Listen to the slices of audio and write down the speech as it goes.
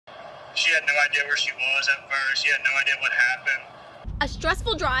She had no idea where she was at first. She had no idea what happened. A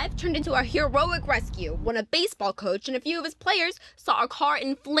stressful drive turned into a heroic rescue when a baseball coach and a few of his players saw a car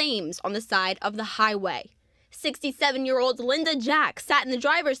in flames on the side of the highway. 67-year-old Linda Jack sat in the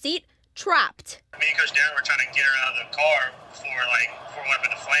driver's seat, trapped. Me and Coach Darren were trying to get her out of the car before it went up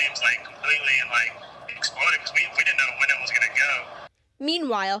in the flames, completely and exploded because we didn't know when it was going to go.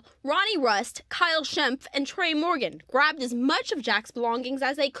 Meanwhile, Ronnie Rust, Kyle Schempf, and Trey Morgan grabbed as much of Jack's belongings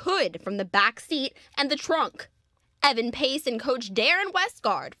as they could from the back seat and the trunk. Evan Pace and Coach Darren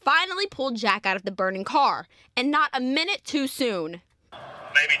Westgard finally pulled Jack out of the burning car, and not a minute too soon.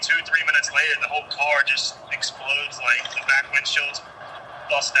 Maybe 2-3 minutes later, the whole car just explodes, the back windshields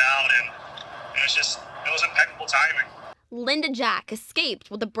bust out, and it was impeccable timing. Linda Jack escaped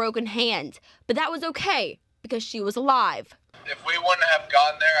with a broken hand, but that was okay because she was alive. If we wouldn't have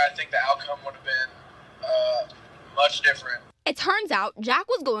gotten there, I think the outcome would have been much different. It turns out Jack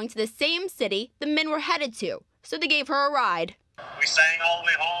was going to the same city the men were headed to, so they gave her a ride. We sang all the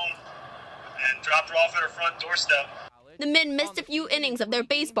way home and dropped her off at her front doorstep. The men missed a few innings of their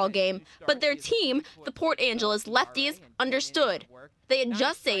baseball game, but their team, the Port Angeles Lefties, understood. They had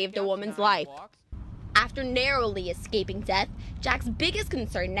just saved a woman's life. After narrowly escaping death, Jack's biggest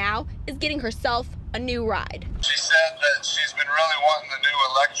concern now is getting herself a new ride. She said that she's been really wanting the new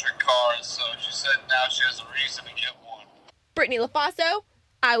electric cars, so she said now she has a reason to get one. Brittany LaFaso,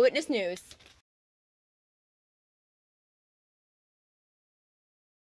 Eyewitness News.